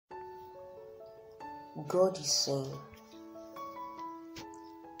God is saying,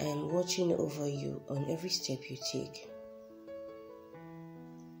 I am watching over you on every step you take.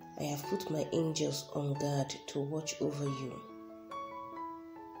 I have put my angels on guard to watch over you.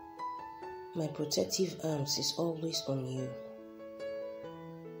 My protective arms is always on you.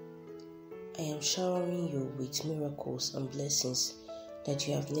 I am showering you with miracles and blessings that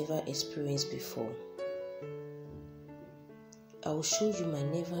you have never experienced before. I will show you my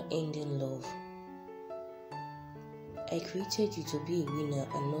never-ending love. I created you to be a winner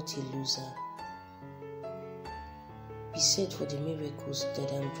and not a loser. Be set for the miracles that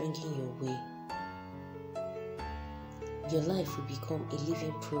I am bringing your way. Your life will become a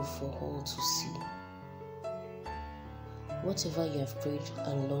living proof for all to see. Whatever you have prayed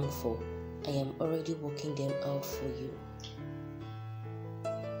and longed for, I am already working them out for you.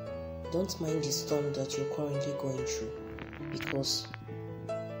 Don't mind the storm that you're currently going through, because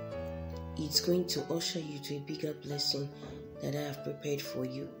it's going to usher you to a bigger blessing that I have prepared for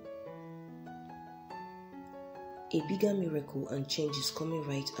you. A bigger miracle and change is coming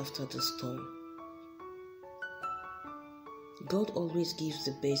right after the storm. God always gives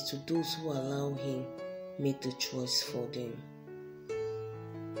the best to those who allow Him make the choice for them.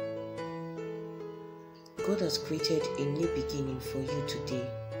 God has created a new beginning for you today.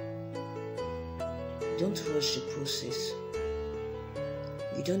 Don't rush the process.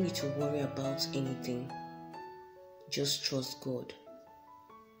 You don't need to worry about anything. Just trust God.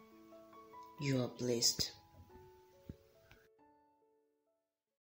 You are blessed.